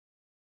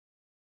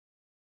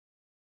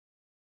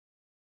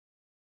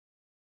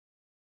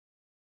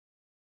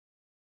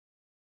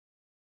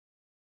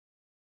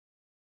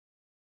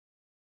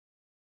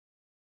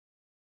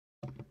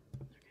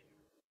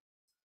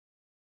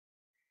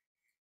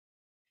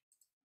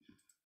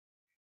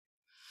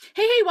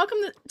Hey, welcome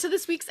to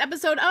this week's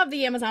episode of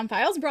the Amazon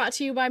Files brought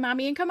to you by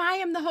Mommy Income. I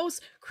am the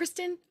host,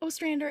 Kristen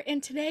Ostrander,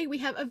 and today we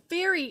have a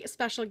very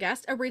special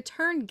guest, a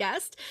return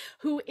guest,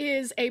 who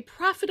is a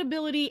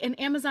profitability and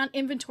Amazon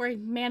inventory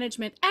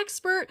management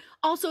expert,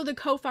 also the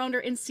co-founder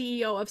and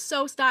CEO of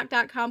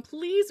SoStocked.com.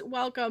 Please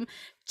welcome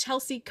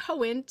Chelsea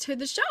Cohen to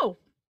the show.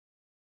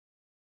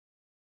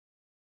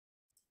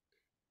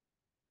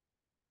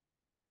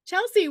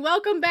 Chelsea,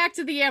 welcome back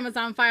to the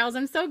Amazon Files.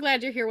 I'm so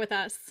glad you're here with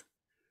us.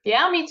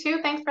 Yeah, me too.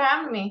 Thanks for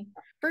having me.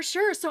 For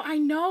sure. So I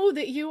know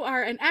that you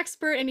are an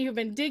expert and you've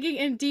been digging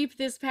in deep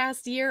this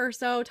past year or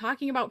so,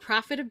 talking about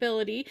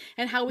profitability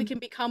and how we can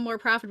become more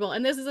profitable.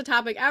 And this is a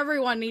topic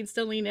everyone needs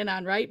to lean in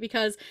on, right?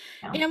 Because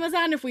Yeah.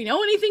 Amazon, if we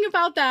know anything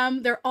about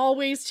them, they're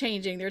always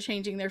changing. They're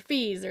changing their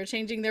fees, they're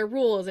changing their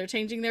rules, they're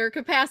changing their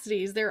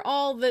capacities, they're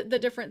all the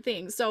different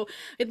things. So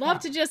I'd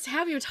love to just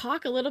have you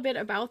talk a little bit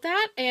about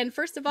that. And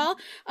first of all,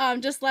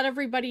 just let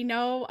everybody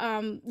know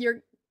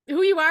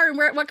who you are and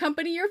what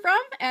company you're from,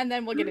 and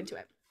then we'll get into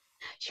it.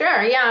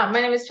 Sure. Yeah. My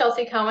name is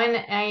Chelsea Cohen.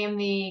 I am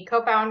the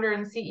co-founder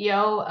and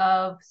CEO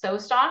of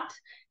SoStocked.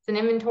 It's an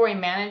inventory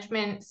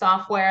management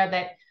software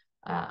that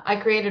I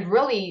created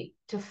really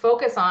to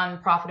focus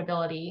on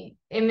profitability.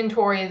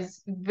 Inventory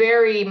is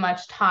very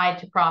much tied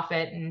to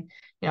profit. And,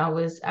 I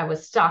was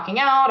stocking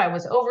out, I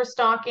was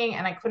overstocking,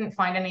 and I couldn't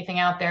find anything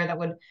out there that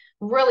would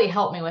really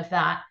help me with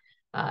that.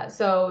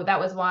 So that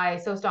was why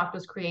SoStocked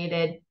was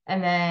created.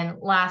 And then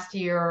last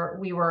year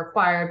we were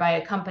acquired by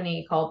a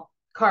company called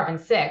Carbon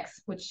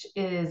 6, which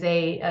is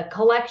a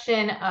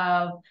collection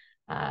of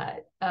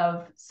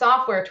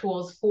software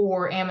tools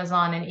for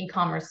Amazon and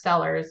e-commerce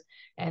sellers.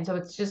 And so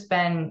it's just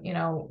been,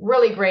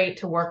 really great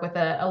to work with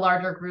a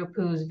larger group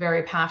who's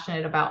very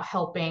passionate about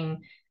helping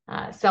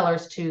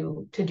sellers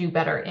to do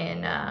better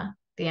in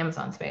the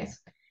Amazon space.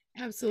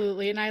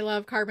 Absolutely. And I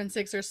love Carbon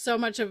 6. There's so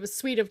much of a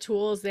suite of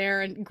tools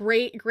there and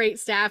great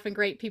staff and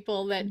great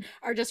people that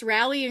are just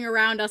rallying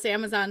around us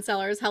Amazon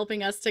sellers,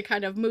 helping us to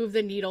kind of move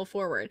the needle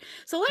forward.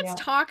 So let's Yeah.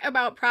 talk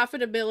about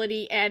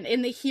profitability and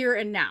in the here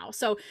and now.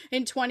 So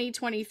in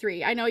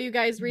 2023, I know you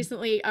guys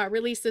recently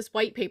released this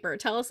white paper.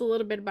 Tell us a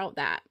little bit about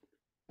that.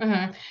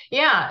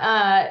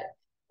 Yeah.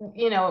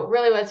 It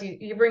really was,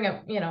 you bring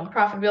up,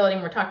 profitability,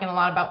 and we're talking a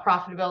lot about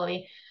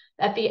profitability.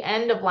 At the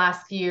end of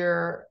last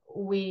year,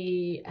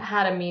 we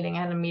had a meeting.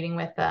 I had a meeting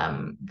with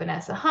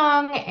Vanessa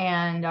Hung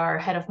and our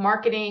head of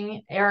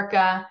marketing,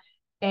 Erica,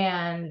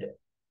 and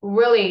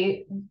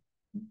really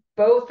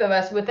both of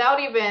us, without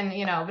even,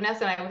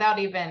 Vanessa and I, without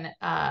even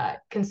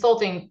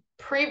consulting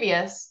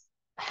previous,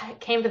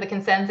 came to the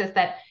consensus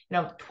that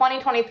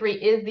 2023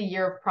 is the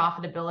year of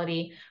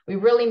profitability. We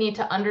really need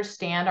to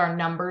understand our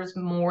numbers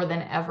more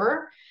than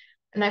ever.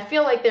 And I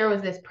feel like there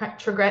was this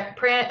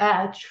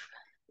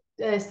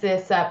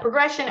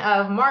progression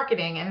of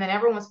marketing, and then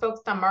everyone was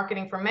focused on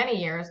marketing for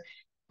many years.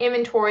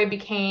 Inventory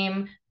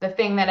became the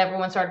thing that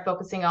everyone started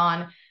focusing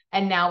on,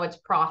 and now it's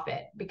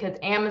profit because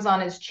Amazon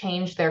has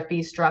changed their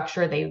fee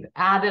structure. They've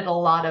added a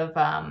lot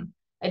of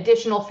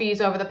additional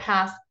fees over the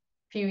past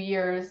few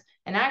years,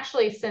 and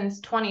actually since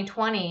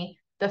 2020,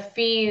 the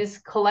fees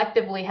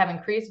collectively have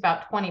increased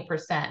about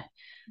 20%.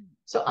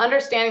 So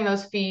understanding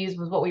those fees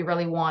was what we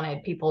really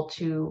wanted people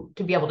to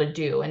be able to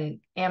do,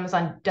 and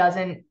Amazon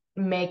doesn't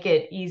make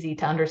it easy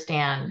to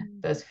understand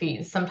those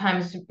fees.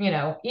 Sometimes,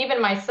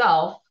 even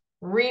myself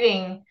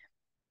reading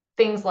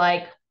things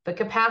like the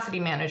capacity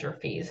manager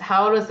fees,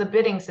 how does the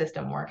bidding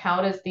system work? How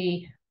does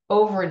the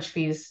overage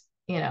fees,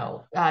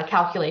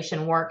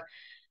 calculation work,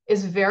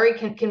 is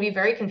can be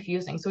very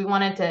confusing. So we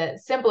wanted to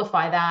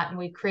simplify that, and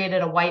we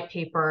created a white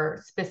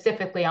paper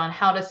specifically on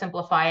how to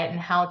simplify it and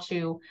how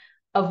to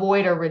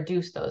avoid or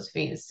reduce those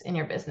fees in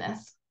your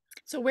business.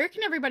 So where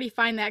can everybody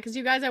find that? Because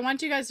you guys, I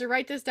want you guys to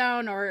write this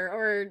down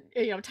or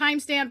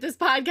timestamp this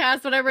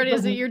podcast, whatever it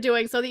is that you're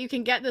doing, so that you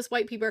can get this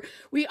white paper.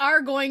 We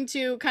are going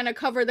to kind of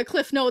cover the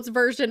Cliff Notes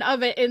version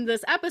of it in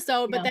this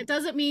episode, but that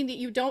doesn't mean that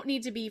you don't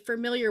need to be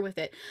familiar with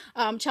it.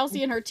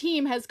 Chelsea and her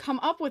team has come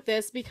up with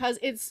this because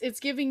it's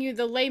giving you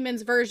the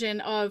layman's version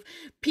of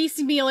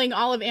piecemealing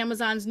all of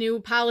Amazon's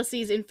new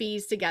policies and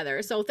fees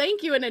together. So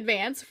thank you in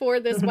advance for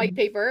this white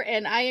paper,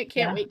 and I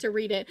can't wait to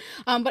read it.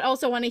 But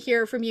also want to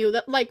hear from you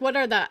that, like, what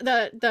are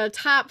the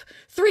top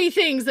 3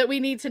 things that we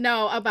need to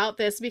know about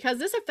this, because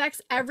this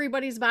affects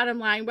everybody's bottom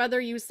line,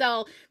 whether you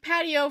sell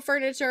patio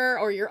furniture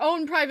or your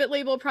own private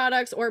label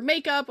products or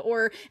makeup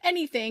or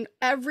anything.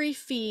 Every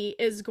fee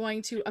is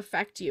going to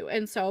affect you,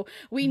 and so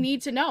we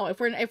need to know if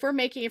we're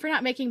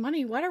not making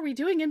money, what are we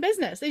doing in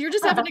business? If you're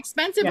just have an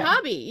expensive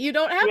hobby, you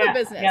don't have a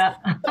business.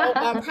 So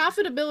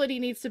profitability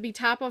needs to be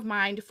top of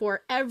mind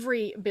for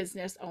every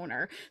business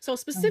owner. So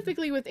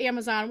specifically with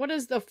Amazon, what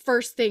is the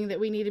first thing that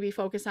we need to be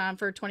focused on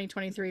for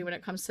 2023 when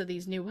it comes to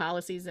these new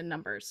policies and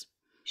numbers?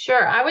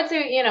 Sure. I would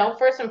say,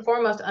 first and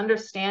foremost,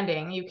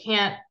 understanding. You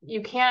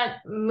can't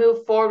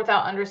move forward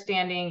without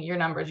understanding your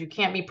numbers. You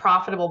can't be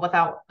profitable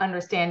without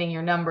understanding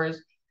your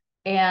numbers.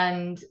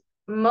 And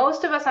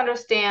most of us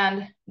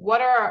understand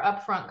what are our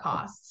upfront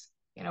costs.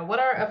 What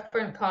are our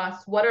upfront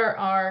costs? What are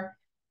our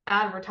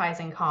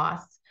advertising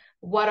costs?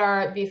 What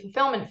are the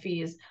fulfillment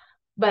fees?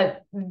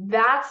 But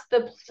that's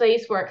the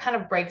place where it kind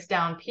of breaks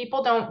down.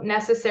 People don't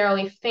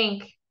necessarily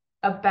think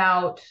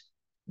about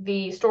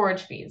the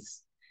storage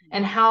fees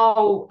and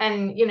how,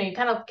 and you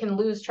kind of can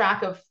lose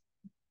track of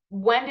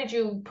when did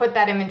you put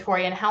that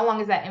inventory and how long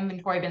has that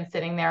inventory been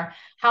sitting there?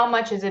 How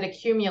much is it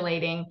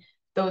accumulating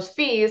those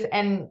fees?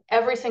 And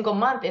every single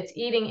month it's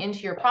eating into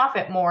your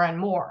profit more and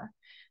more.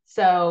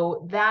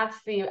 So that's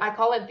I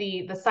call it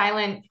the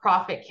silent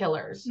profit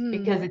killers,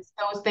 because it's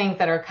those things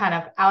that are kind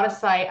of out of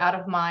sight, out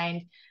of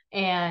mind,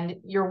 and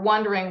you're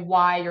wondering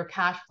why your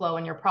cash flow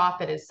and your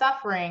profit is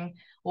suffering.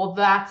 Well,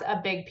 that's a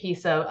big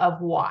piece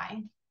of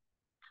why.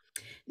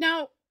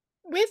 Now,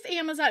 with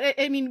Amazon,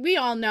 I mean, we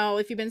all know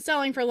if you've been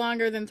selling for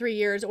longer than 3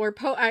 years, or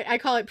I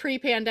call it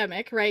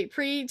pre-pandemic, right?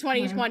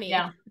 Pre-2020,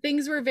 Yeah.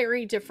 things were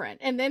very different.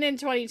 And then in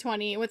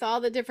 2020, with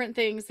all the different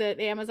things that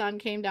Amazon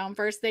came down,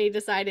 first they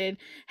decided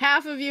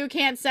half of you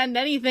can't send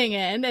anything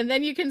in, and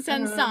then you can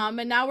send some,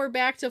 and now we're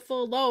back to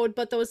full load.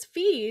 But those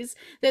fees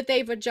that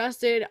they've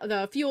adjusted,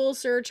 the fuel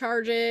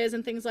surcharges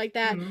and things like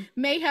that,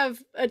 may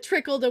have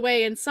trickled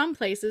away in some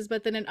places,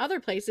 but then in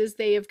other places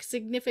they have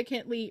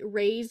significantly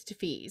raised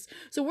fees.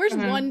 So where's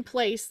one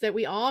place that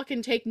we all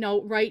can take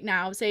note right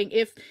now, saying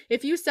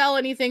if you sell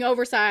anything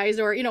oversized,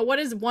 or what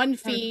is one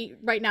fee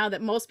right now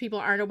that most people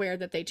aren't aware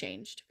that they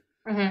changed?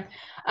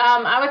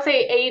 I would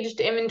say aged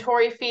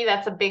inventory fee.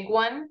 That's a big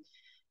one.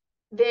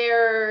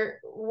 There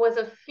was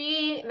a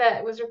fee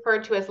that was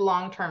referred to as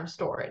long-term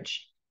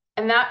storage,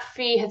 and that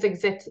fee has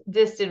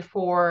existed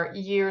for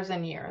years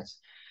and years.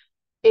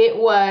 It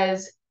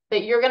was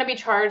that you're going to be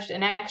charged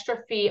an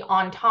extra fee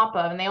on top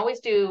of, and they always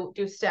do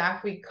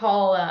stack. We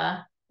call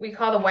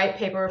the white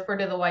paper, refer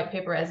to the white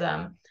paper as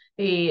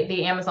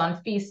the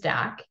Amazon fee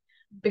stack,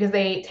 because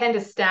they tend to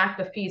stack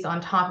the fees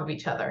on top of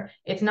each other.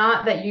 It's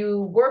not that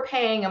you were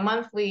paying a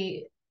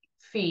monthly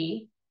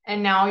fee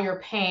and now you're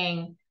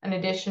paying an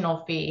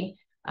additional fee.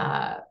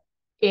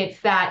 It's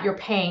that you're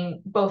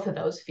paying both of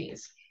those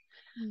fees.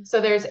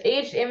 So there's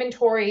aged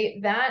inventory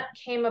that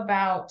came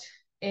about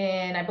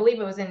in, I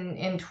believe it was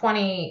in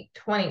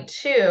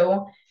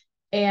 2022,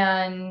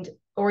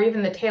 or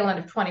even the tail end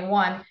of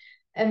 21.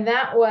 And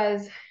that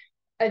was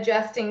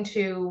adjusting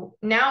to,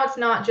 now it's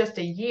not just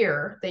a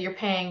year that you're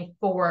paying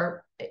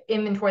for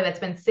inventory that's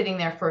been sitting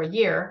there for a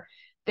year.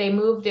 They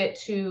moved it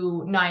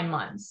to 9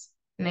 months,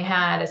 and they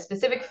had a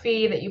specific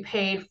fee that you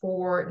paid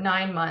for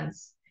 9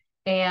 months,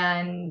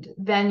 and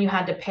then you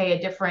had to pay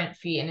a different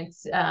fee, and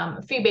it's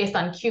a fee based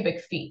on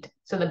cubic feet.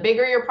 So the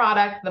bigger your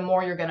product, the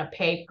more you're going to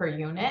pay per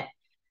unit.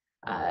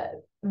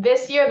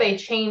 This year they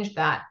changed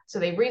that, so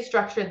they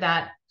restructured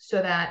that so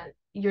that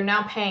you're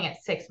now paying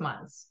at 6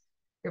 months.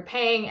 You're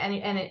paying,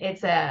 and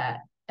it's an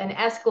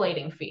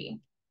escalating fee.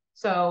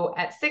 So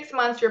at 6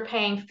 months, you're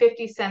paying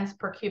 50 cents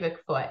per cubic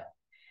foot.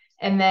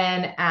 And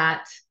then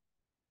at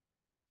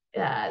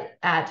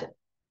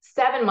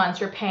 7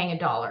 months, you're paying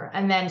 $1.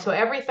 And then, so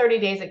every 30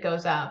 days it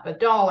goes up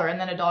 $1, and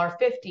then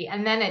 $1.50.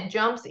 And then it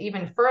jumps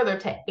even further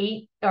to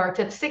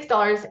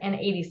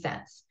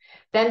 $6.80.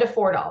 Then to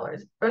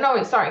 $4, or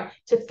no, sorry,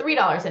 to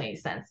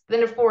 $3.80,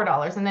 then to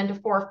 $4, and then to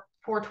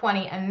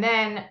 $4.20. And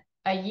then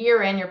a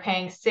year in, you're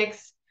paying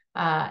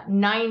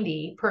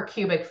 $6.90 per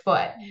cubic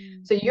foot.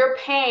 So you're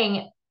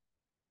paying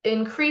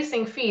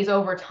increasing fees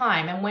over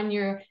time. And when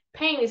you're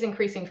paying these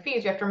increasing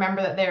fees, you have to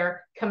remember that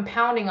they're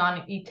compounding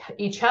on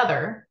each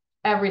other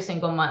every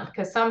single month,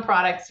 because some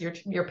products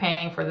you're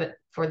paying for the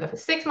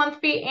 6 month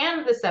fee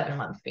and the 7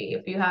 month fee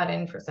if you had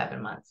in for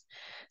 7 months.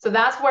 So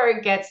that's where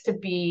it gets to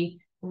be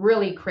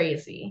really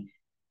crazy,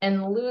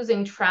 and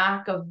losing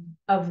track of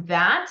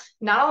that.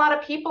 Not a lot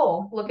of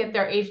people look at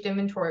their aged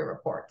inventory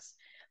reports.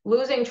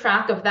 Losing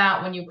track of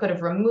that when you could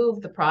have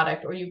removed the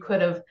product, or you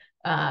could have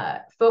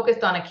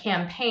focused on a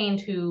campaign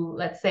to,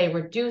 let's say,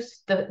 reduce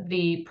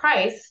the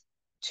price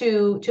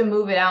to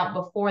move it out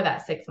before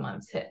that 6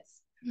 months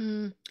hits.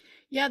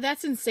 Yeah,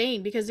 that's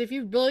insane, because if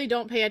you really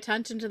don't pay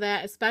attention to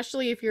that,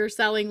 especially if you're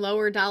selling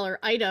lower dollar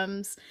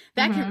items,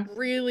 that can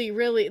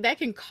really, that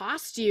can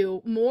cost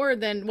you more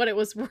than what it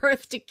was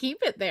worth to keep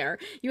it there.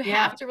 You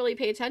have to really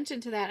pay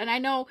attention to that. And I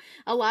know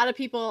a lot of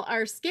people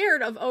are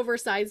scared of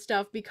oversized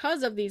stuff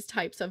because of these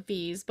types of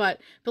fees,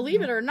 but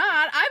believe it or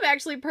not, I've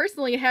actually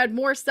personally had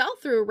more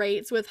sell-through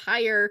rates with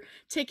higher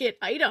ticket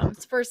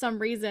items for some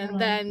reason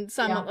than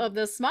some of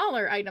the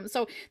smaller items.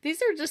 So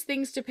these are just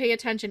things to pay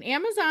attention.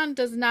 Amazon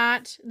does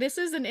not, this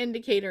is an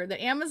indicator that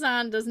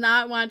Amazon does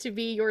not want to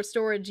be your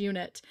storage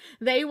unit.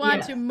 They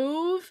want to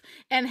move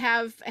and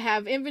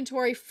have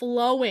inventory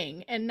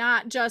flowing and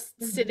not just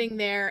sitting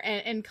there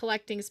and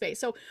collecting space.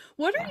 So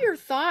what are your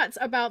thoughts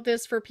about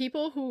this for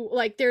people who,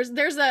 like, this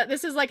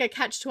is like a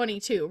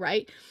catch-22,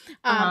 right?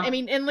 I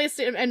mean,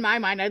 enlisted in my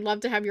mind, I'd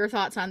love to have your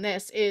thoughts on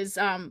this, is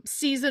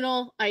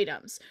seasonal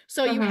items.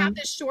 So you have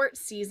this short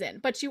season,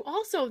 but you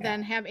also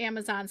then have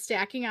Amazon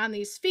stacking on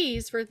these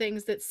fees for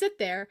things that sit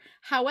there.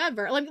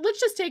 However,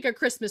 let's just take a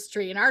Christmas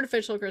tree, an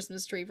artificial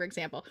Christmas tree, for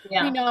example.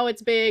 We know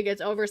it's big,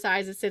 it's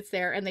oversized, it sits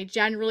there, and they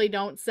generally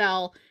don't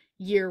sell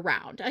year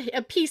round.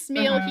 A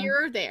piecemeal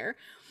here or there.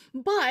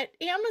 But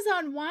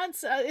Amazon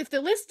wants, if the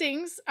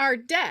listings are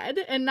dead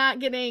and not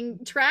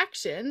getting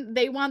traction,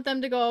 they want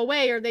them to go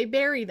away or they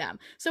bury them.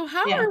 So,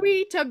 how Yeah. are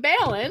we to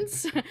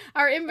balance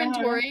our Mhm.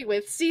 inventory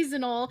with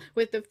seasonal,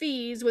 with the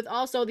fees, with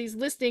also these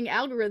listing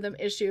algorithm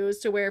issues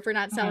to where if we're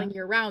not selling Mhm.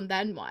 year round,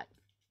 then what?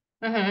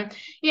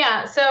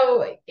 Yeah.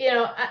 So,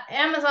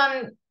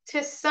 Amazon,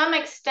 to some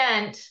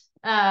extent,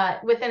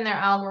 within their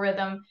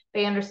algorithm,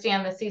 they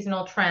understand the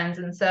seasonal trends.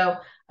 And so,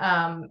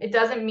 it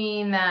doesn't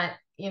mean that,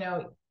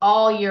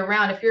 all year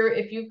round,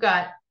 if you've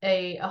got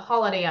a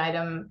holiday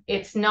item,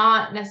 it's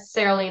not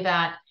necessarily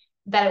that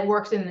it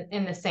works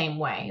in the same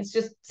way. It's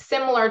just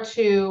similar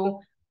to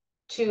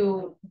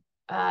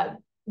uh,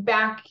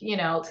 back,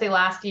 say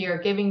last year,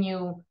 giving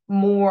you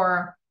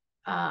more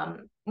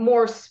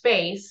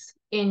space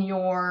in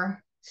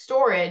your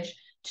storage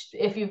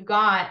if you've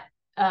got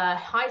a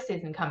high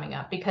season coming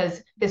up,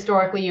 because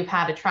historically you've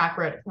had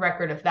a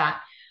record of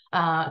that.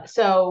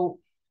 So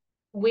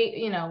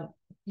we,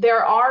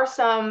 there are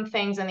some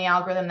things in the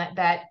algorithm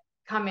that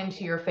come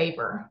into your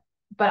favor,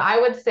 but I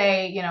would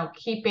say,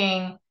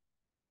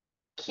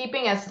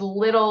 keeping as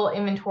little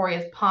inventory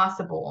as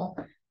possible.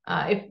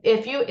 If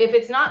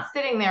it's not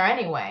sitting there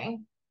anyway,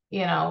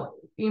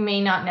 you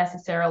may not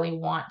necessarily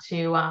want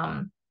to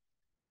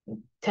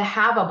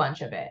have a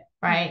bunch of it,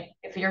 right?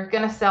 If you're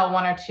going to sell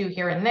one or two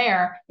here and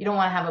there, you don't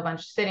want to have a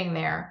bunch sitting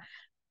there.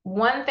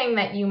 One thing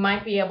that you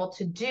might be able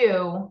to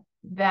do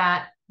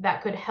that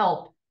could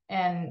help,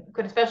 and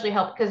could especially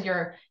help because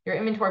your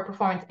inventory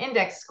performance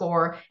index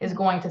score is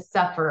going to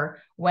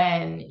suffer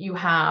when you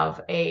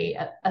have a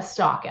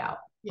stock out,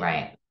 Yeah.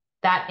 right?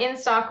 That in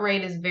stock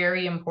rate is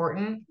very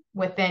important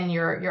within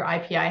your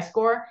IPI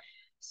score.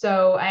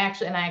 So I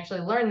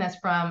actually learned this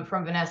from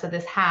Vanessa,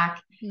 this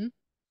hack. Mm-hmm.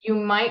 You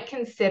might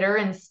consider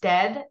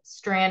instead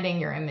stranding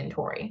your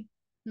inventory,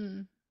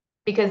 Mm-hmm.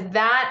 because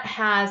that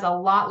has a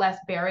lot less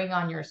bearing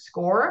on your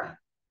score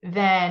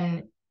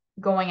than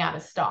going out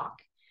of stock.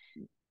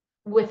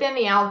 Within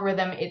the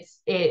algorithm,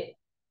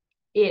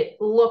 it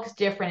looks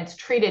different. It's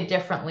treated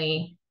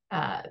differently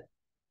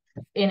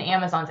in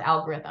Amazon's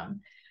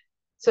algorithm.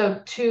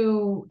 So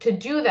to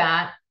do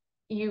that,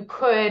 you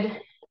could,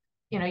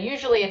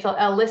 usually it's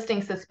a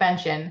listing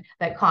suspension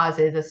that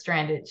causes a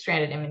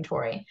stranded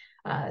inventory.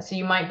 So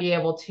you might be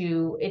able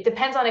to, it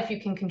depends on if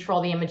you can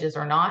control the images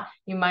or not.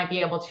 You might be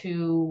able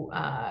to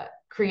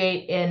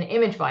create an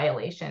image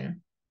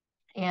violation,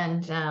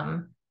 and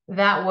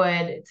that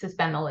would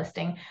suspend the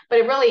listing. But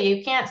it really,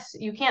 you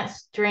can't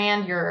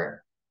strand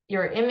your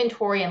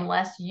inventory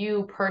unless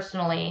you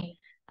personally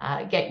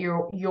get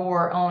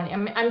your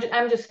own.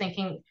 I'm just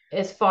thinking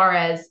as far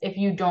as if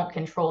you don't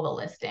control the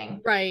listing.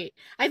 Right.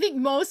 I think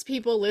most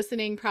people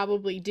listening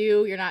probably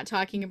do. You're not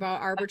talking about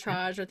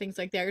arbitrage or things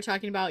like that. You're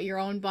talking about your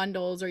own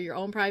bundles or your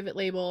own private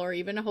label or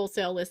even a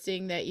wholesale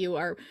listing that you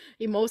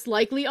most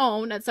likely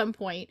own at some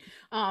point.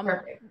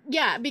 Perfect.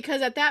 Yeah,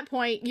 because at that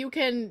point you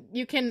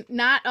can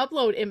not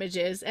upload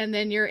images and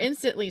then you're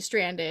instantly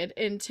stranded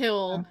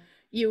until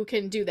you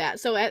can do that.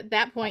 So at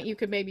that point you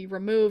could maybe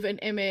remove an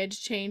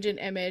image, change an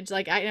image.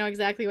 Like I know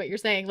exactly what you're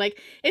saying.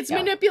 Like it's Yeah.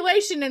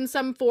 manipulation in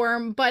some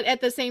form, but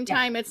at the same Yeah.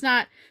 time it's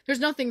not,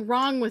 there's nothing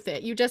wrong with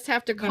it. You just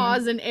have to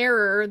cause Mhm. an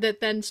error that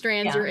then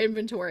strands your Yeah.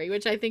 inventory,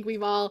 which I think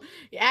we've all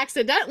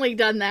accidentally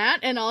done that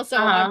and also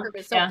on Uh-huh.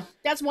 purpose. So Yeah.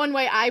 that's one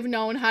way I've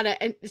known how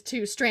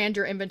to strand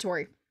your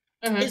inventory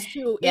Mhm. is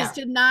Yeah.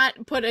 to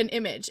not put an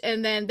image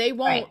and then they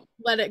won't Right.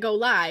 let it go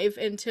live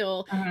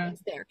until Mhm.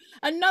 it's there.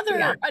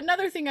 Yeah.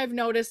 Another thing I've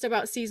noticed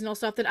about seasonal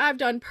stuff that I've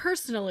done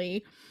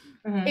personally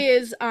Mhm.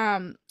 is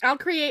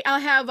I'll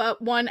have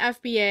one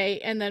FBA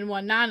and then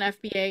one non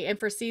FBA, and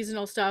for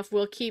seasonal stuff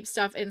we'll keep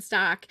stuff in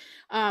stock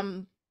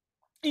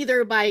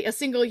either by a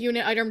single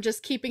unit item,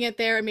 just keeping it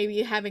there and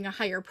maybe having a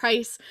higher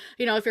price.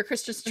 If your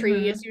Christmas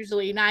tree is Mhm.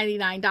 usually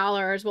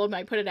 $99, well, we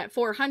might put it at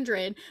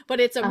 400, but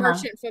it's a Uh-huh.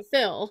 merchant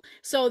fulfill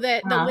so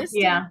that the Uh-huh.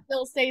 listing Yeah.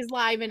 still stays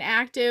live and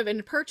active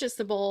and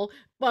purchasable,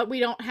 but we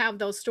don't have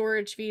those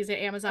storage fees at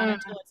Amazon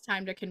until Mhm. it's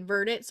time to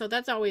convert it. So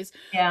that's always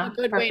a Yeah.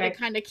 good way to Perfect.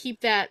 kind of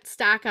keep that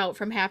stock out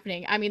from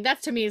happening. I mean,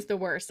 that's to me is the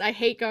worst. I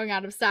hate going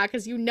out of stock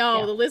because Yeah.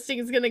 the listing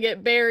is going to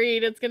get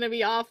buried. It's going to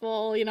be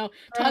awful,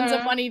 tons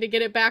of Mhm. money to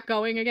get it back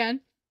going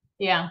again.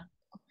 Yeah.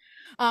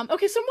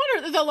 Okay, so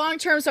what are the long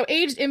term? So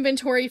aged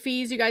inventory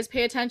fees, you guys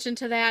pay attention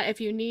to that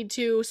if you need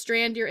to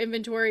strand your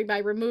inventory by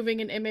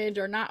removing an image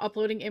or not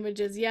uploading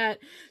images yet,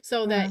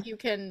 so that Mhm. you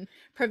can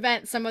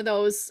prevent some of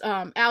those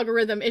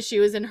algorithm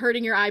issues and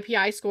hurting your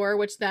IPI score,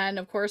 which then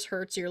of course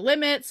hurts your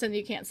limits and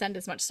you can't send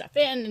as much stuff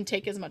in and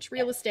take as much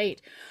real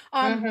estate.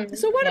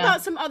 So what Yeah.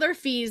 about some other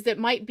fees that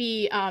might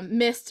be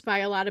missed by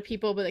a lot of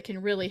people, but that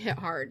can really hit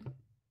hard?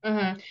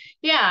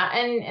 Yeah.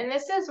 And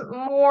this is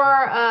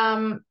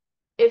more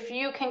if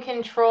you can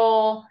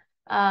control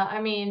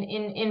I mean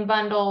in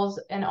bundles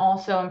and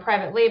also in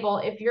private label,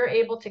 if you're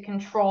able to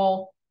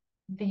control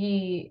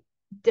the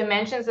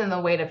dimensions and the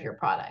weight of your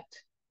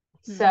product.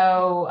 Hmm.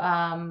 So,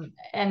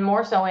 and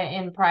more so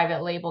in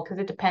private label, because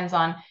it depends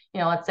on,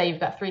 let's say you've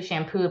got 3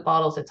 shampoo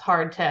bottles, it's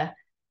hard to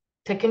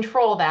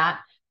control that.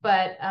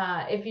 But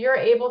if you're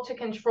able to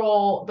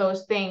control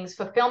those things,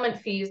 fulfillment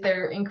fees,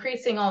 they're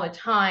increasing all the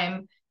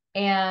time.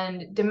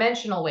 And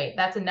dimensional weight,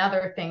 that's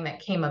another thing that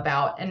came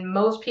about. And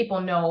most people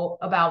know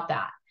about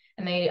that.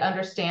 And they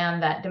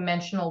understand that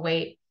dimensional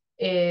weight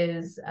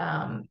is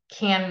can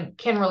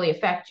really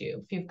affect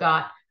you. If you've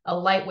got a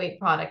lightweight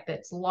product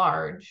that's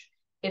large,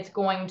 it's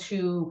going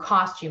to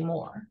cost you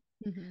more.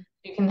 Mm-hmm.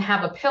 You can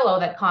have a pillow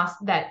that costs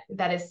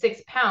that is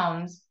 6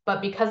 pounds,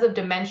 but because of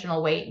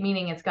dimensional weight,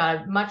 meaning it's got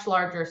a much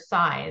larger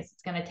size,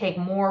 it's going to take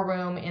more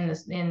room in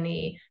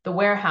the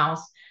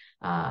warehouse.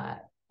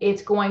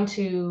 It's going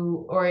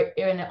to,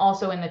 and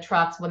also in the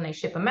trucks when they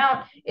ship them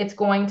out, it's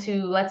going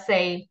to, let's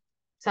say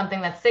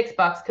something that's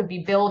 $6 could be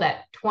billed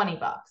at $20.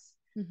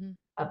 Mm-hmm.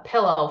 A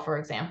pillow, for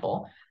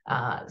example.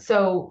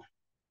 So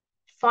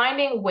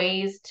finding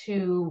ways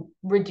to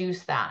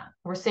reduce that.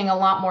 We're seeing a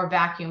lot more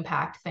vacuum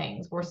packed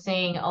things. We're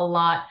seeing a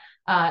lot,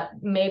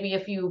 maybe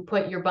if you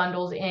put your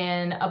bundles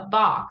in a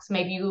box,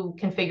 maybe you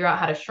can figure out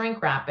how to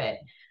shrink wrap it.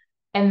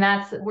 And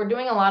we're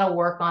doing a lot of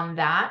work on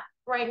that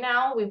right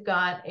now. We've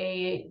got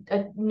a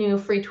new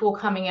free tool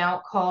coming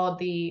out called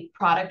the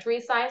product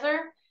resizer,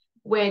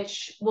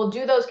 which will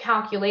do those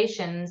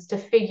calculations to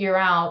figure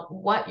out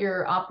what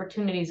your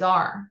opportunities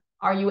are.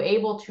 Are you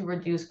able to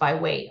reduce by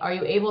weight? Are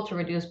you able to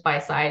reduce by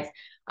size?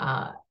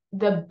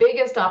 The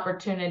biggest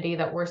opportunity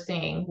that we're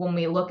seeing when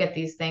we look at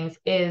these things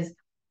is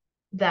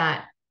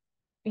that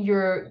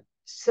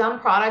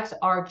some products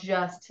are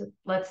just,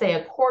 let's say,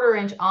 a quarter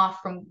inch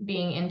off from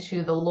being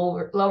into the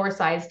lower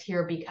size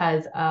tier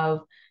because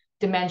of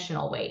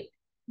dimensional weight.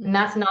 And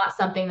that's not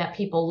something that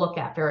people look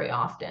at very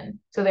often.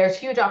 So there's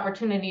huge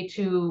opportunity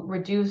to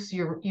reduce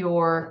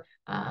your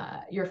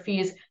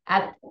fees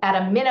at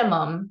a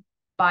minimum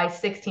by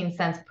 16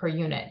 cents per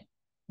unit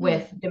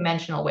with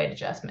dimensional weight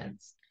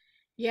adjustments.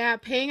 Yeah,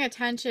 paying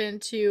attention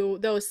to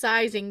those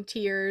sizing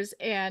tiers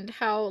and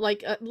how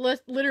like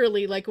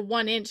literally like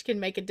 1 inch can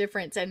make a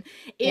difference. And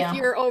if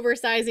you're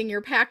oversizing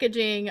your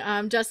packaging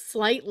just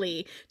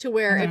slightly to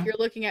where if you're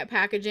looking at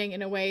packaging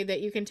in a way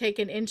that you can take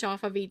 1 inch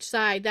off of each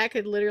side, that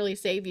could literally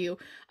save you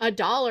 $1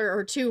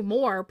 or $2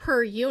 more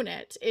per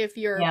unit if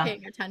you're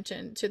paying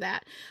attention to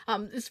that.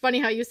 It's funny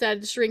how you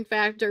said shrink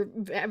factor,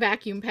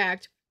 vacuum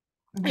packed.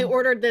 I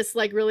ordered this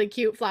like really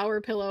cute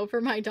flower pillow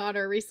for my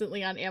daughter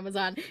recently on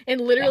Amazon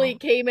and literally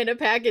came in a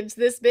package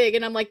this big.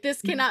 And I'm like,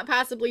 this cannot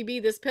possibly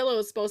be. This pillow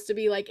is supposed to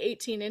be like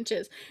 18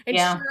 inches. And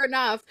sure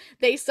enough,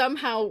 they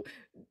somehow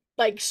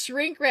like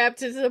shrink wrapped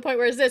to the point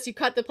where it's this, you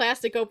cut the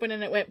plastic open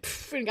and it went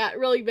and got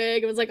really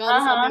big. It was like all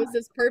of a sudden it was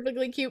this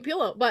perfectly cute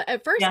pillow. But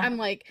at first I'm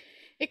like,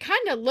 it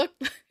kind of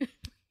looked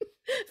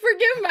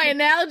forgive my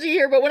analogy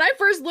here, but when I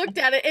first looked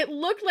at it, it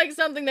looked like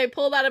something they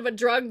pulled out of a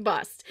drug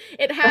bust.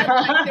 It had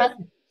like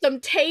some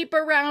tape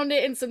around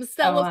it and some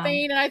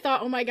cellophane, and I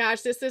thought, oh my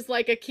gosh, this is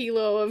like a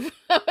kilo of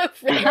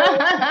like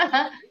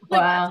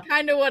that's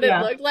kind of what it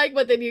looked like.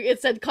 But then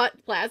it said cut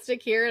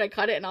plastic here, and I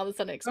cut it, and all of a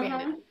sudden it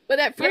expanded. But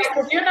at first,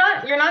 because you're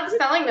not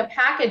selling the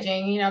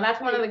packaging. You know,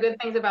 that's one of the good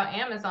things about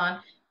Amazon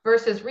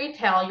versus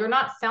retail. You're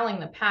not selling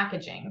the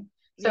packaging.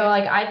 So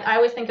like I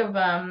always think of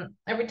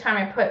every time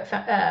I put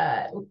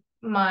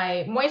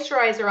my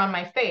moisturizer on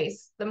my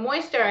face, the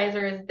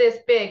moisturizer is this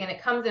big and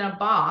it comes in a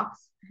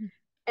box.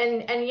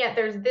 And yet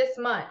there's this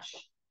much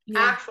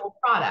actual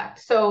product.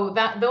 So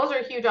those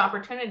are huge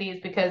opportunities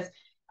because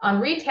on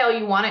retail,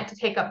 you want it to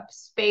take up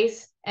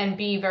space and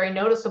be very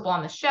noticeable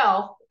on the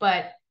shelf.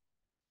 But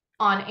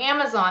on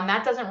Amazon,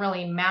 that doesn't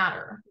really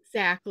matter.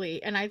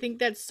 Exactly. And I think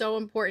that's so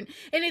important.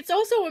 And it's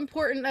also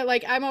important that,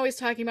 like, I'm always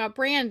talking about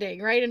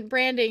branding, right? And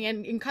branding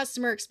and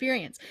customer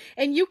experience.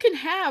 And you can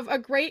have a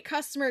great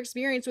customer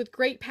experience with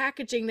great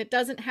packaging that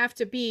doesn't have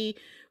to be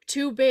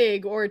too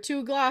big or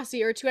too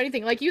glossy or too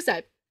anything. Like you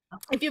said,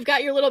 if you've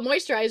got your little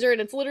moisturizer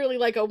and it's literally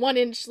like a 1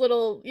 inch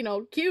little,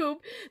 cube,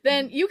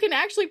 then you can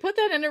actually put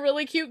that in a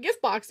really cute gift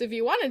box if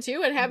you wanted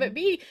to and have it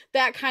be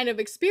that kind of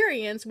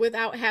experience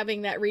without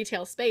having that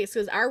retail space,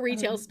 because our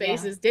retail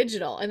space is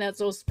digital and that's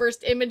those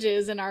first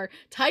images and our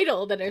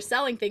title that are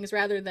selling things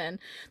rather than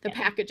the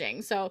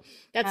packaging. So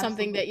that's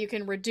something that you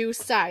can reduce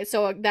size.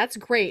 So that's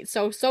great.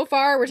 So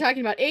far we're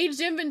talking about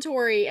aged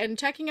inventory and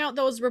checking out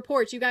those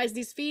reports. You guys,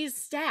 these fees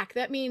stack.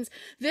 That means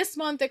this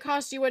month it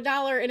costs you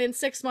 $1 and in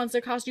 6 months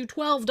it costs you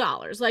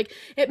 $12. Like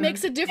it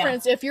makes a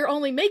difference if you're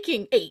only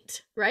making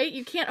 $8, right?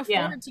 You can't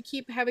afford to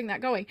keep having that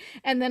going.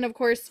 And then of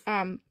course,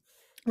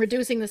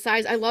 reducing the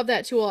size. I love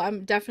that tool.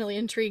 I'm definitely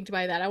intrigued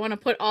by that. I want to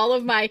put all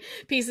of my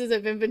pieces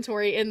of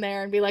inventory in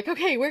there and be like,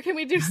 okay, where can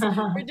we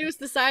reduce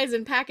the size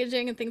and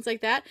packaging and things like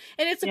that?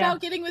 And it's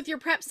about getting with your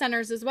prep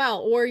centers as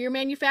well, or your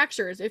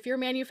manufacturers. If you're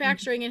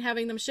manufacturing and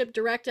having them ship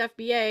direct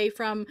FBA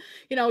from,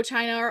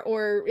 China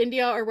or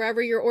India or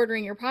wherever you're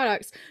ordering your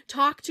products,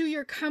 talk to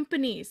your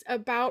companies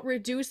about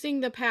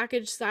reducing the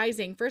package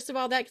sizing. First of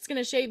all, that's going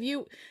to save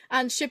you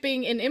on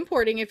shipping and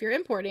importing if you're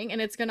importing, and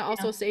it's going to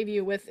also save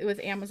you with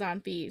Amazon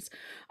fees.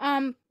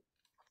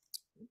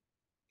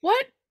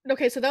 What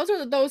okay, so those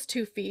are those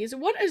two fees.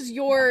 What is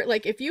your,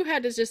 like, if you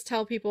had to just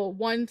tell people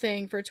one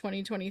thing for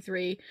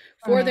 2023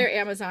 for Mhm, their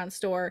Amazon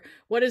store,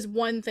 what is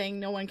one thing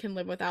no one can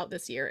live without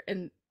this year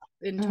in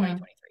mhm.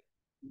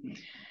 2023?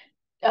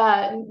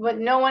 What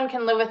no one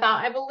can live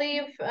without. I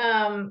believe,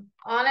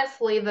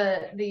 honestly,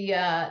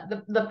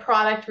 the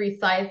product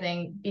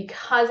resizing,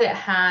 because it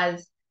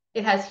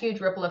has huge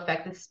ripple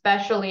effect,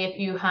 especially if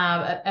you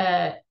have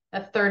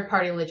a third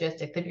party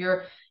logistics.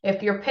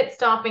 If you're pit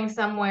stopping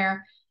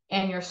somewhere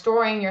and you're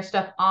storing your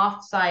stuff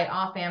off site,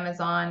 off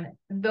Amazon,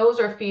 those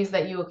are fees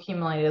that you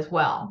accumulate as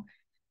well,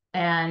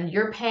 and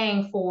you're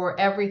paying for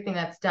everything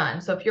that's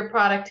done. So if your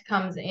product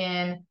comes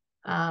in,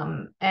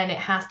 and it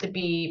has to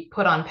be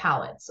put on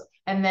pallets,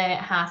 and then it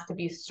has to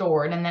be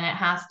stored, and then it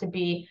has to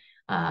be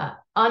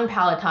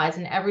unpalletized,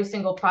 and every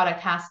single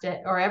product has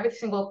to, or every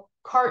single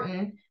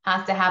carton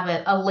has to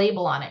have a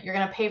label on it. You're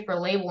going to pay for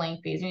labeling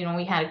fees.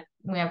 We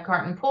have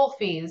carton pull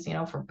fees,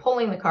 for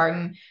pulling the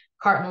carton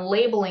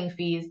labeling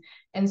fees.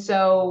 And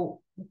so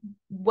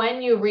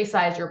when you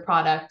resize your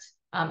product,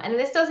 and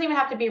this doesn't even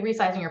have to be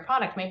resizing your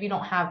product, maybe you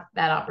don't have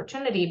that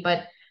opportunity,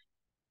 but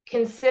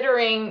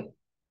considering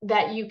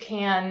that you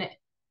can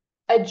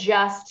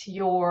adjust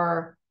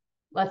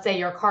let's say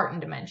your carton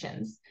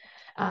dimensions,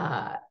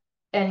 uh,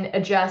 and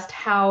adjust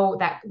how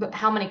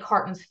many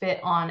cartons fit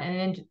on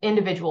an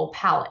individual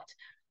pallet.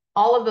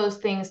 All of those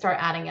things start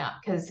adding up,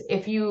 because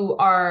if you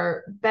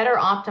are better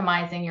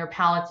optimizing your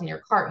pallets and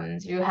your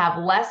cartons, you have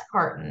less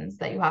cartons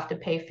that you have to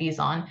pay fees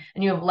on,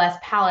 and you have less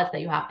pallets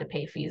that you have to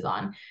pay fees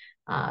on.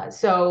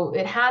 So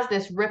it has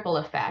this ripple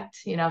effect,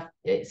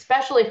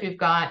 especially if you've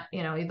got,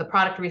 the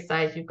product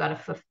resized, you've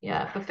got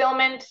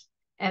fulfillment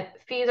and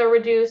fees are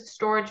reduced,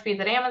 storage fees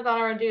at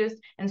Amazon are reduced,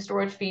 and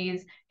storage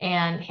fees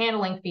and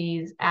handling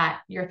fees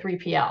at your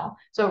 3PL.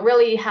 So it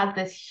really has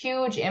this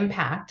huge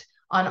impact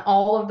on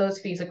all of those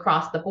fees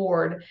across the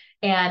board.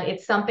 And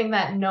it's something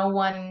that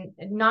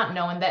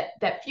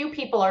that few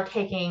people are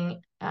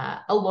taking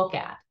a look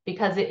at,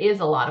 because it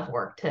is a lot of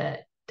work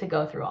to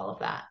go through all of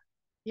that.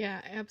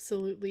 Yeah,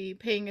 absolutely.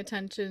 Paying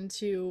attention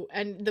to,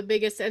 and the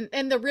biggest,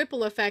 and the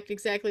ripple effect,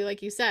 exactly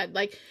like you said.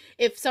 Like,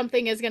 if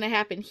something is going to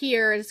happen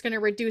here and it's going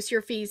to reduce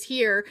your fees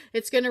here,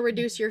 it's going to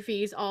reduce your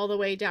fees all the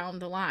way down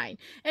the line.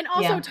 And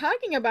also Yeah.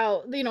 talking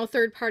about,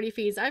 third party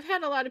fees. I've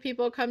had a lot of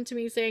people come to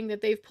me saying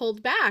that they've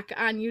pulled back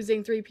on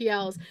using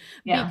 3PLs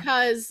Yeah.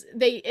 because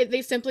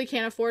they simply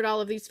can't afford all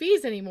of these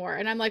fees anymore.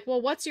 And I'm like, "Well,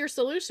 what's your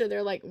solution?"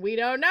 They're like, "We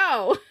don't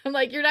know." I'm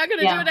like, "You're not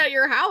going to do it Yeah. at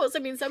your house." I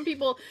mean, some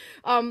people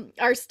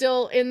are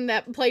still in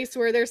that place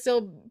where they're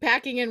still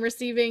packing and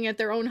receiving at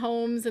their own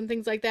homes and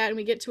things like that, and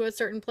we get to a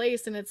certain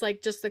place and it's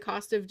like just the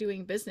cost of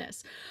doing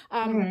business.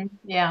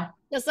 Yeah.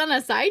 Just on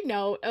a side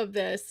note of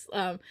this,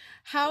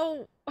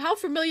 how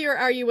familiar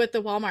are you with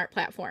the Walmart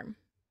platform?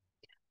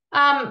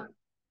 Um,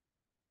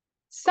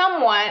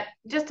 Somewhat,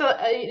 just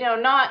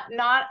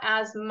not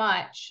as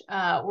much.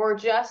 We're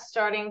just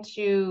starting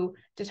to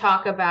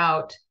talk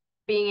about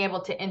being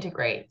able to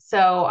integrate. So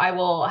I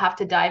will have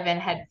to dive in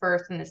head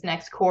first in this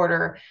next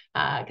quarter,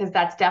 because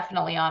that's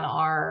definitely on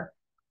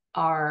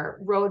our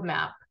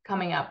roadmap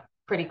coming up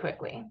pretty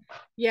quickly.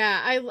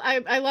 Yeah,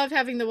 I love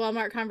having the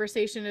Walmart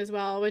conversation as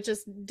well, with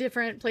just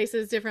different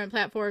places, different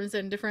platforms,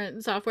 and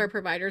different software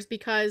providers,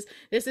 because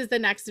this is the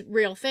next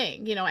real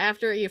thing.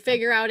 After you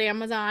figure out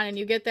Amazon and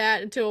you get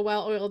that into a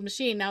well-oiled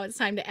machine, now it's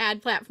time to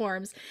add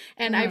platforms.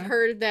 And I've Mm-hmm.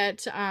 heard that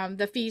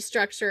the fee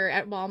structure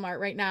at Walmart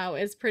right now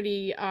is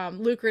pretty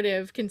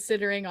lucrative,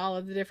 considering all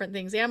of the different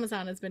things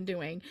Amazon has been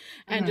doing.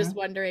 And just Mm-hmm.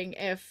 wondering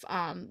if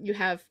you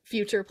have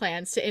future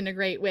plans to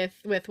integrate with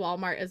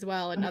Walmart as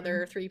well and Mm-hmm.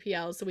 other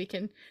 3PLs, so we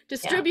can Yeah.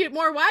 distribute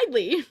more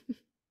widely.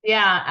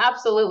 Yeah,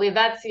 absolutely.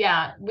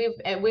 Yeah,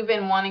 we've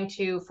been wanting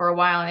to for a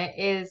while, and it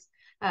is,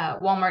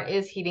 Walmart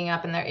is heating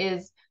up, and there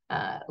is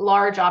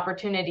large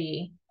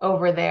opportunity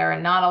over there,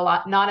 and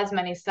not as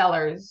many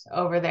sellers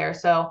over there.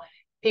 So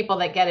people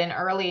that get in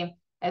early,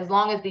 as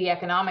long as the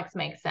economics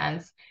make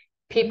sense,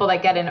 people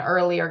that get in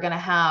early are going to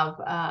have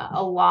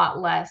a lot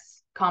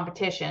less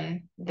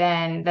competition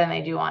than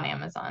they do on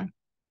Amazon.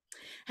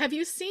 Have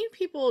you seen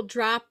people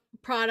drop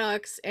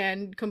products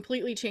and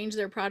completely change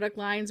their product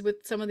lines with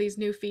some of these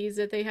new fees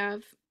that they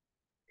have?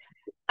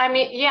 I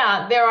mean,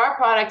 yeah, there are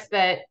products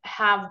that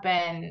have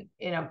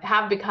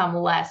become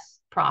less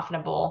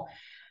profitable.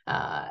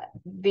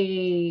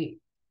 The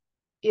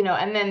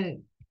and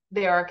then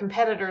there are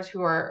competitors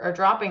who are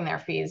dropping their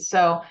fees.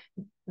 So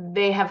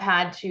they have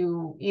had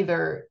to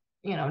either,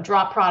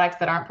 drop products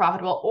that aren't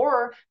profitable,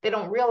 or they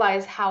don't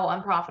realize how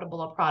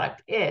unprofitable a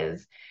product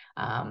is.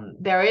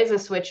 There is a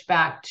switch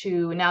back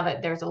to, now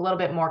that there's a little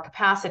bit more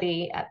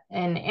capacity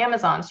in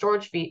Amazon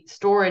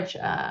storage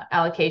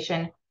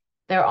allocation.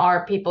 There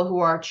are people who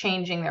are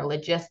changing their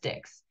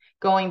logistics,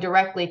 going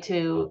directly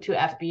to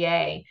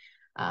FBA.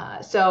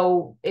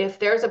 So if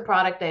there's a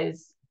product that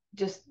is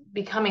just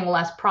becoming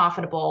less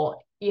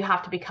profitable, you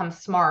have to become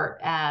smart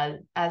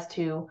as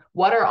to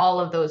what are all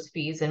of those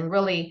fees, and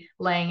really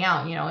laying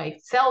out,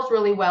 it sells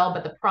really well,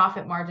 but the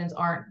profit margins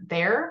aren't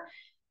there.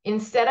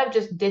 Instead of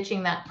just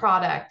ditching that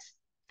product,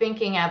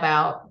 thinking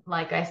about,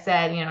 like I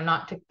said,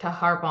 not to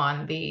harp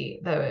on the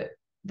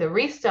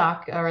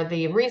restock or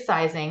the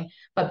resizing,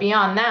 but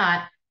beyond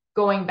that,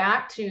 going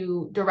back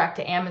to direct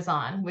to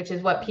Amazon, which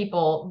is what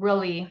people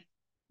really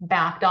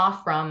backed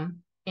off from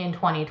in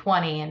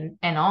 2020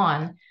 and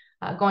on,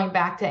 going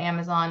back to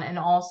Amazon, and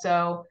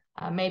also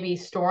maybe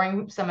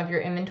storing some of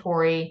your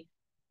inventory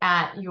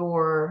at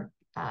your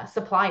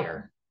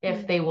supplier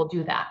if they will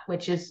do that,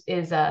 which is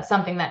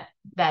something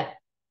that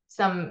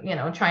some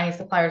Chinese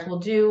suppliers will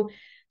do,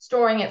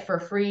 storing it for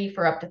free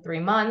for up to 3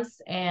 months,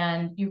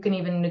 and you can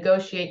even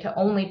negotiate to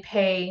only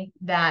pay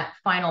that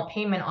final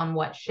payment on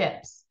what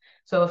ships.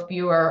 So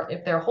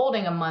if they're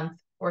holding a month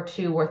or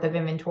two worth of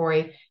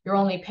inventory, you're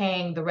only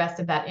paying the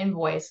rest of that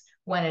invoice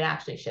when it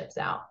actually ships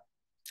out.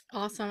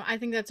 Awesome. I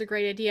think that's a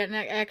great idea. And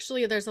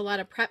actually, there's a lot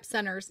of prep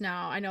centers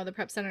now. I know the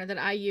prep center that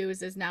I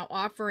use is now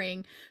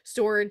offering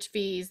storage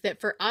fees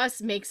that for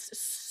us makes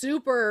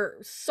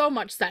so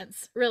much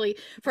sense, really,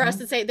 for us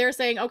to say, they're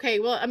saying, okay,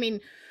 well, I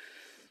mean,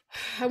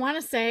 I want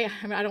to say,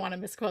 I mean, I don't want to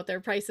misquote their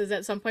prices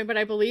at some point, but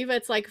I believe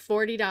it's like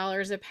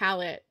 $40 a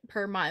pallet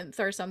per month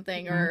or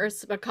something, or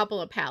a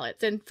couple of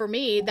pallets. And for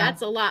me,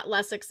 that's a lot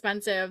less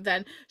expensive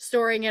than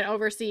storing it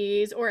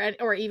overseas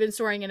or even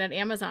storing it at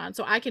Amazon.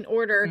 So I can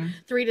order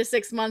 3 to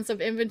 6 months of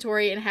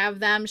inventory and have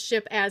them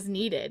ship as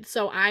needed.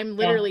 So I'm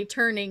literally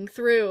turning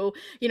through,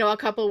 a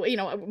couple,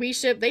 they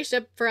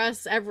ship for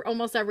us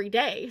almost every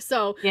day.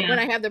 So when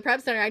I have the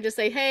prep center, I just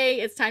say, hey,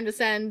 it's time to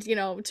send,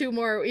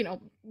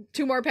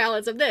 two more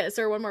pallets of this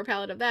or one more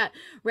pallet of that,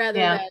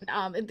 rather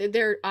than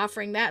they're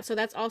offering that. So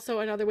that's also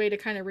another way to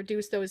kind of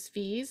reduce those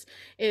fees,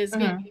 is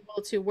being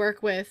able to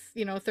work with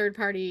third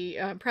party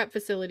prep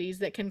facilities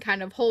that can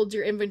kind of hold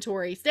your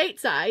inventory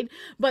stateside,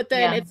 but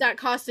then it's not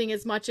costing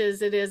as much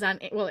as it is on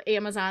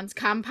Amazon's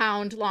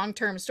compound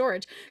long-term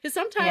storage. Because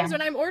sometimes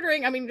when I'm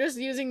ordering, I mean, just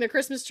using the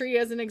Christmas tree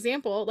as an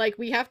example, like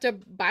we have to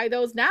buy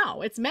those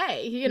now, it's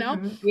May,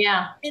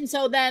 and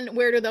so then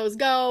where do those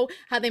go?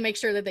 How they make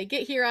sure that they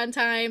get here on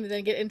time,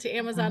 then get into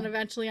Amazon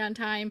eventually on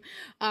time.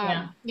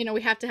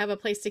 We have to have a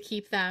place to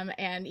keep them,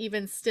 and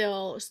even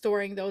still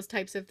storing those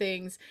types of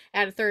things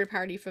at third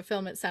party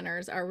fulfillment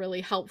centers are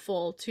really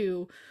helpful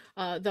to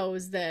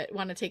those that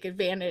want to take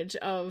advantage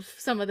of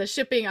some of the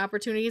shipping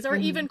opportunities, or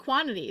even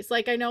quantities.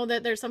 Like I know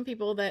that there's some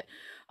people that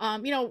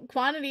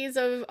quantities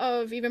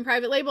of even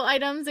private label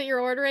items that you're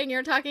ordering,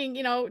 you're talking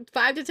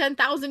 5 to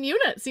 10,000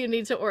 units you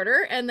need to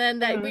order, and then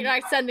that we're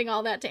not sending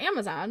all that to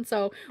Amazon.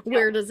 So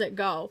where does it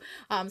go?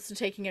 So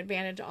taking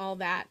advantage of all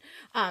that.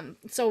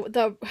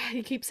 So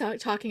he keeps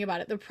talking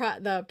about it,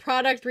 the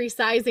product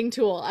resizing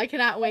tool. I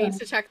cannot wait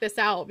to check this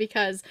out,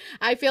 because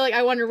I feel like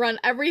I want to run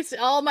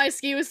all my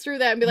SKUs through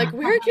that and be like,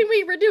 where can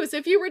we reduce?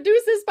 If you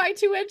reduce this by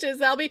 2 inches,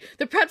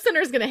 the prep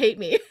center is going to hate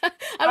me.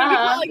 I'm going to be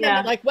calling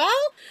them like, well,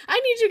 I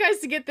need you guys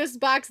to get this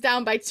box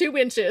down by 2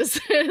 inches.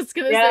 It's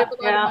going to save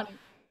a lot of money.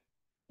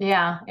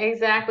 Yeah,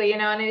 exactly.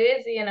 And it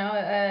is,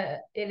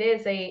 it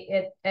is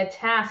a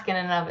task in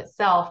and of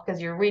itself, because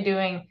you're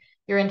redoing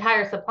your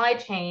entire supply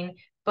chain.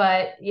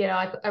 But,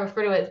 I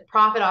refer to it as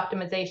profit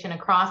optimization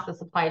across the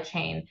supply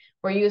chain.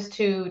 We're used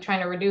to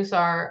trying to reduce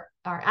our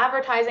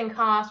advertising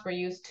costs. We're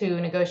used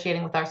to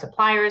negotiating with our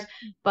suppliers,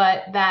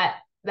 but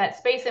that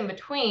space in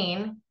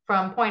between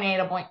from point A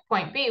to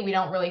point B, we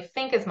don't really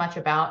think as much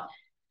about.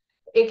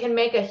 It can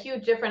make a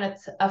huge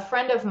difference. A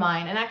friend of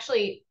mine, and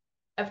actually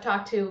I've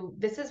talked to,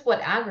 this is what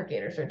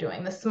aggregators are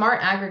doing. The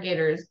smart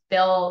aggregators,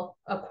 they'll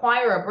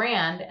acquire a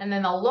brand and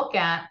then they'll look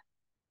at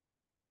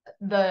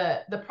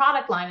the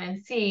product line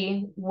and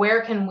see,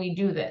 where can we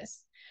do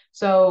this?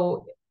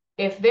 So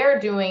if they're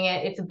doing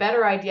it, it's a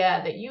better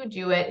idea that you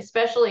do it,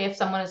 especially if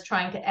someone is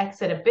trying to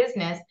exit a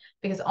business,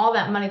 because all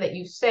that money that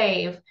you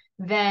save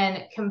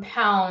then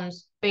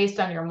compounds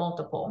based on your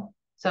multiple.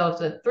 So if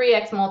it's a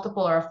 3x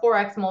multiple or a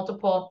 4x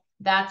multiple,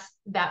 that's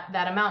that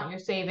amount you're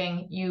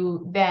saving,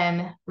 you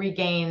then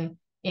regain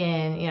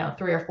in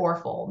 3 or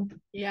 4-fold.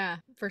 Yeah,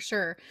 for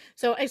sure.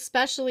 So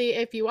especially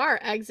if you are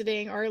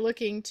exiting or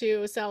looking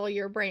to sell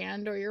your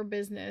brand or your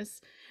business,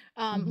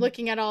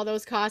 looking at all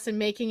those costs and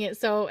making it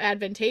so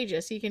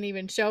advantageous, you can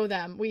even show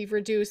them, we've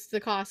reduced the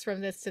cost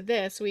from this to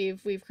this.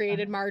 We've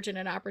created margin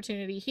and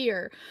opportunity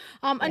here.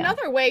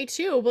 Another way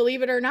too,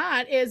 believe it or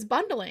not, is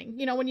bundling.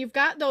 When you've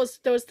got those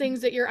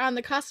things that you're on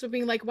the cusp of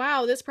being like,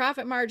 wow, this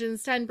profit margin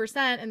is 10%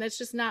 and that's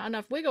just not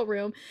enough wiggle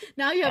room.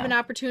 Now you have an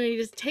opportunity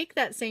to take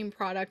that same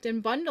product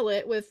and bundle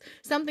it with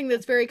something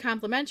that's very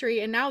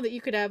complementary. And now that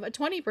you could have a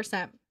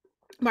 20%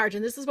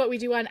 margin. This is what we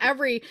do on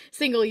every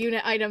single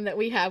unit item that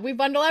we have. We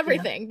bundle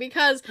everything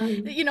because,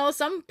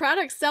 some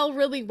products sell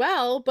really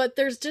well, but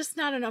there's just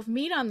not enough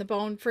meat on the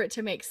bone for it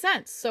to make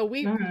sense. So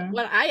when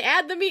I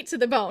add the meat to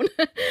the bone,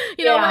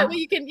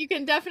 you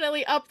can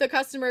definitely up the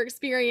customer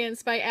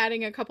experience by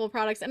adding a couple of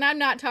products. And I'm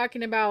not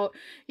talking about,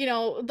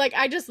 like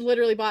I just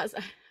literally bought,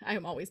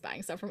 I'm always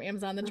buying stuff from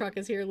Amazon. The truck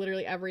is here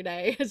literally every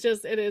day. It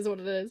is what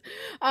it is.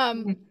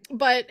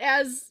 But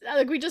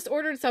we just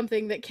ordered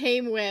something that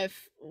came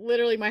with,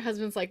 literally my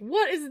husband's like,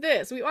 what is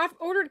this? We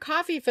ordered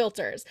coffee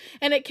filters,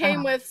 and it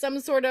came with some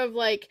sort of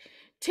like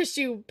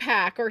tissue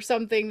pack or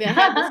something that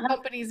had this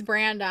company's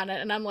brand on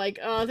it. And I'm like,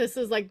 oh, this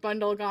is like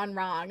bundle gone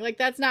wrong. Like,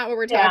 that's not what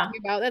we're Yeah.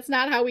 talking about. That's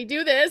not how we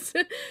do this.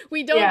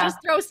 We don't Yeah. just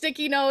throw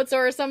sticky notes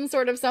or some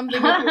sort of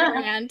something with your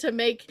brand to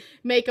make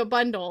a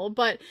bundle.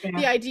 But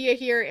the idea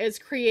here is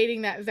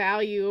creating that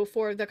value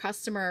for the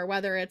customer,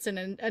 whether it's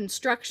an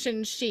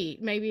instruction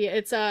sheet, maybe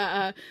it's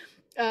a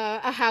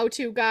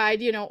how-to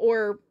guide,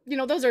 or,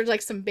 those are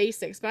like some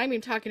basics, but I'm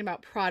even talking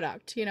about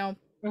product, you can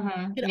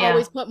Yeah.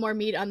 always put more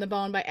meat on the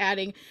bone by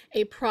adding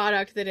a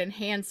product that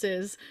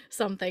enhances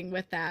something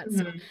with that.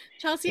 So,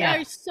 Chelsea, Yeah.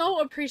 I so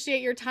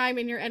appreciate your time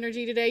and your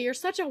energy today. You're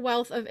such a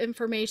wealth of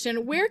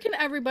information. Where can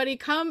everybody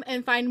come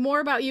and find more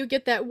about you,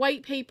 get that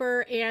white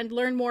paper, and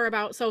learn more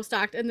about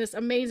SoStocked and this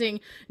amazing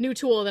new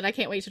tool that I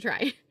can't wait to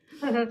try?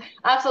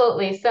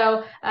 Absolutely.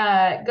 So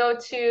go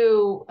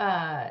to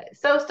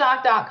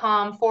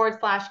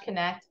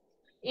sostock.com/connect.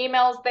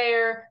 Emails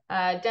there,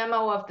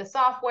 demo of the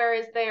software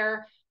is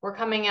there. We're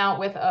coming out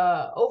with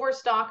a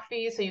overstock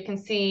fee, so you can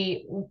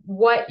see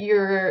what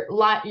your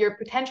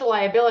potential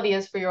liability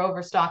is for your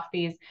overstock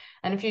fees.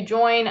 And if you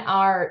join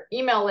our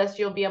email list,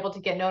 you'll be able to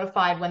get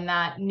notified when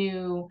that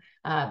new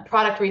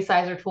product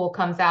resizer tool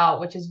comes out,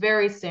 which is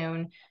very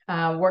soon.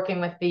 Working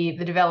with the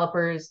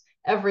developers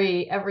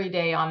every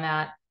day on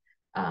that.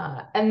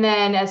 And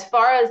then as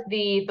far as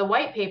the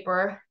white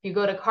paper, if you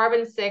go to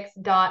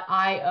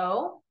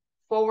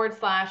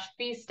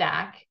carbon6.io/fee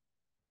stack,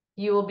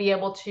 you will be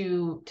able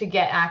to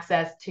get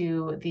access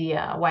to the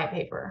white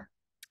paper.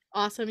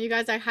 Awesome. You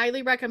guys, I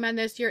highly recommend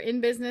this. You're in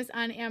business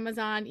on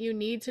Amazon. You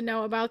need to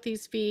know about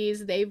these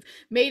fees. They've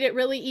made it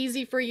really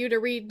easy for you to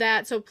read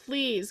that. So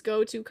please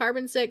go to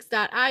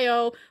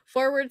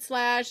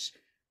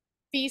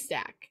carbon6.io/fee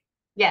stack.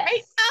 Yes.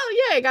 Right?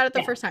 Oh, yeah, I got it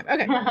the first time.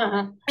 Okay.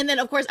 And then,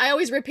 of course, I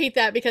always repeat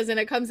that because then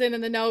it comes in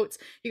the notes.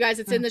 You guys,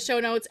 it's in the show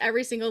notes.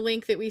 Every single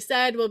link that we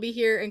said will be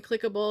here and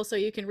clickable. So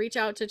you can reach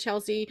out to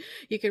Chelsea.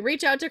 You can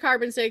reach out to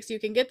Carbon6. You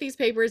can get these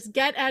papers.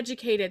 Get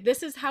educated.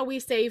 This is how we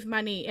save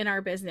money in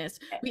our business.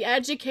 We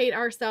educate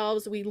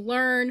ourselves. We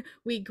learn.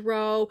 We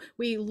grow.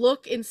 We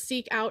look and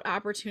seek out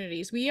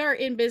opportunities. We are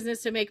in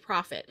business to make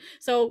profit.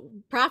 So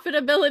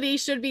profitability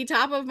should be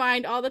top of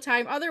mind all the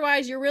time.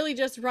 Otherwise, you're really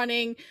just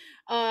running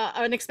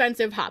an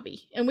expensive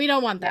hobby, and we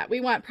don't want that. We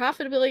want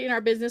profitability in our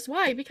business.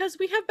 Why? Because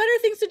we have better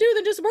things to do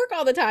than just work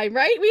all the time,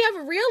 right? We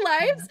have real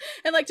lives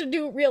and like to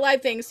do real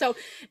life things. So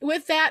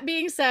with that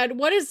being said,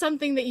 what is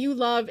something that you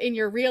love in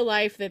your real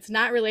life that's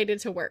not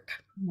related to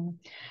work?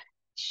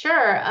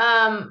 Sure.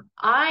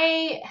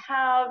 I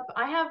have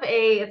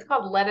it's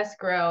called Lettuce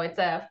Grow. It's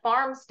a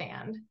farm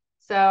stand.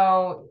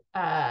 So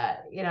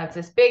it's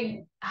this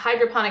big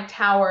hydroponic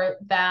tower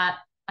that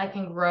I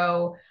can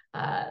grow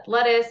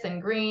lettuce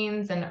and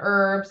greens and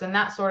herbs and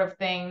that sort of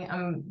thing.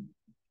 I'm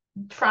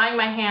trying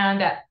my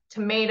hand at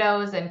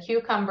tomatoes and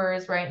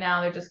cucumbers right now.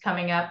 They're just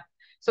coming up.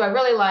 So I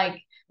really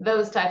like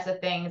those types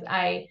of things.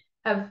 I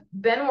have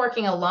been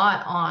working a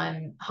lot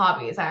on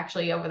hobbies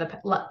actually over the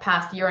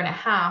past year and a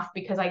half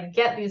because I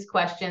get these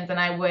questions and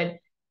I would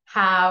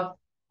have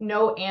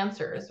no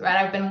answers,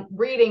 right? I've been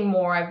reading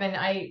more.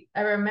 I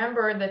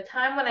remember the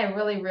time when I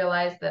really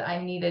realized that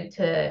I needed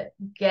to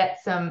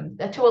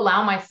to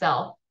allow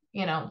myself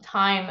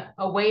time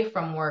away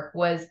from work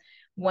was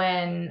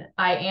when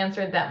I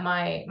answered that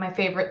my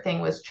favorite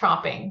thing was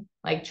chopping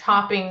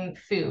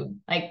food,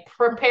 like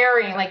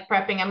preparing, like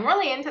prepping. I'm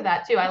really into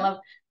that too. I love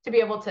to be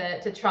able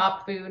to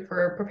chop food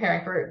for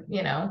preparing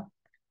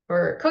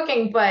for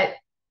cooking, but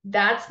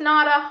that's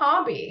not a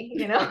hobby,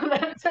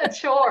 that's a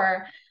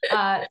chore. So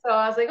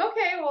I was like,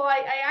 okay, well,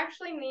 I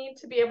actually need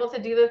to be able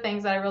to do the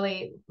things that I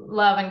really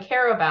love and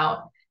care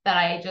about that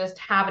I just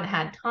haven't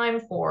had time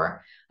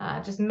for.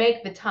 Just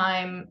make the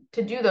time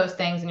to do those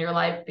things and your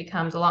life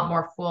becomes a lot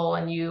more full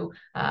and you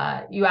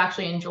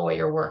actually enjoy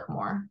your work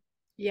more.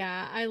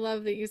 Yeah, I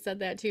love that you said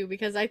that too,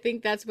 because I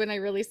think that's when I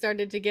really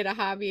started to get a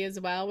hobby as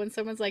well. When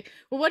someone's like,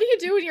 well, what do you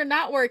do when you're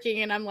not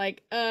working? And I'm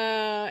like,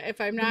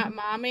 if I'm not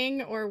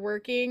momming or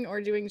working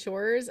or doing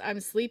chores, I'm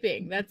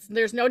sleeping.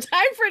 There's no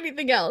time for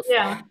anything else.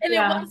 Yeah. And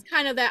Yeah. it was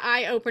kind of that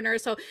eye opener.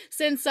 So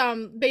since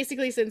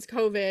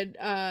COVID,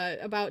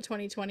 about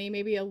 2020,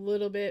 maybe a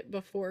little bit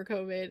before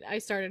COVID, I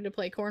started to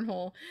play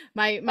cornhole.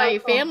 My Cool.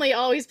 family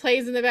always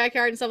plays in the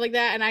backyard and stuff like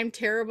that, and I'm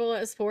terrible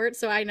at sports,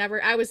 so I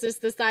was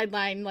just the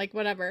sideline, like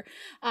whatever.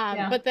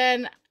 But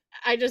then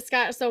I just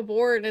got so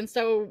bored. And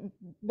so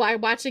by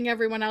watching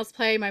everyone else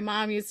play, my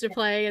mom used to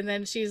play, and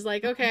then she's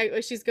like, okay,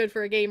 she's good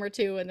for a game or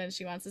two. And then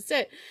she wants to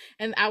sit.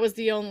 And I was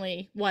the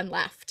only one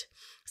left.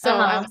 So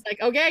I was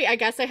like, okay, I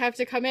guess I have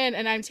to come in,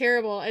 and I'm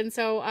terrible. And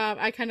so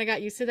I kind of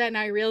got used to that. And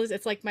I realized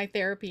it's like my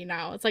therapy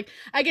now. It's like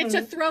I get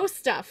to throw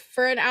stuff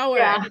for an hour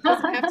and it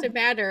doesn't have to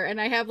matter. And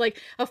I have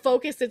like a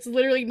focus that's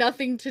literally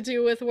nothing to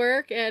do with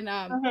work and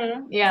some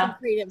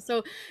creative.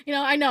 So,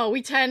 I know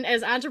we tend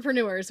as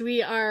entrepreneurs,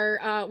 we are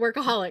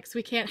workaholics.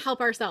 We can't help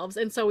ourselves.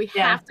 And so we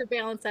have to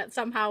balance that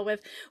somehow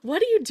with what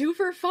do you do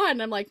for fun?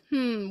 I'm like,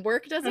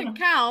 work doesn't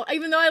count,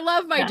 even though I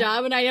love my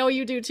job and I know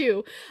you do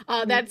too.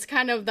 That's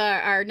kind of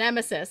our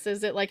nemesis. this?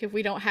 Is it like if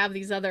we don't have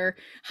these other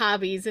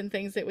hobbies and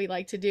things that we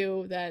like to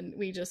do, then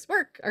we just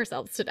work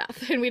ourselves to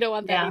death, and we don't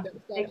want that Yeah, either.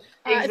 So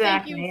exactly.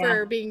 thank you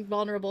for being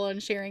vulnerable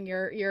and sharing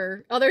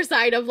your other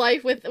side of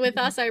life with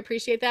us. I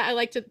appreciate that. I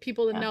like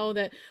people to know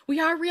that we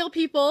are real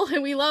people,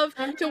 and we love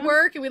to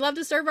work, and we love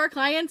to serve our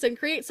clients and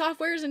create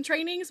softwares and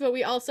trainings, but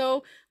we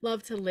also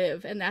love to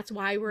live, and that's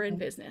why we're in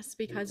business,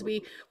 because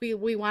we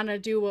want to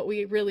do what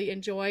we really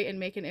enjoy and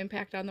make an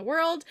impact on the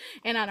world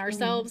and on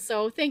ourselves.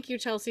 So thank you,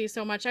 Chelsea,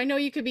 so much. I know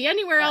you could be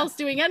anywhere else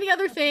doing any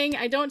other thing.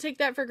 I don't take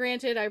that for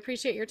granted. I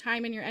appreciate your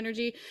time and your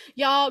energy.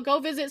 Y'all go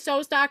visit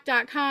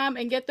SoStocked.com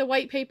and get the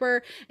white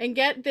paper and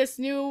get this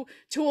new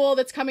tool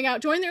that's coming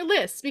out. Join their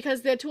list,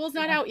 because the tool's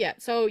not out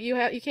yet, so you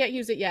can't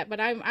use it yet, but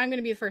I'm going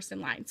to be the first in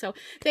line. So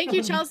thank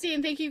you, Chelsea,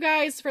 and thank you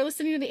guys for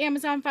listening to the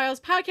Amazon Files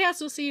podcast.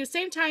 We'll see you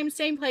same time,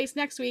 same place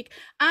next week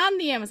on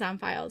the Amazon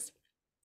Files.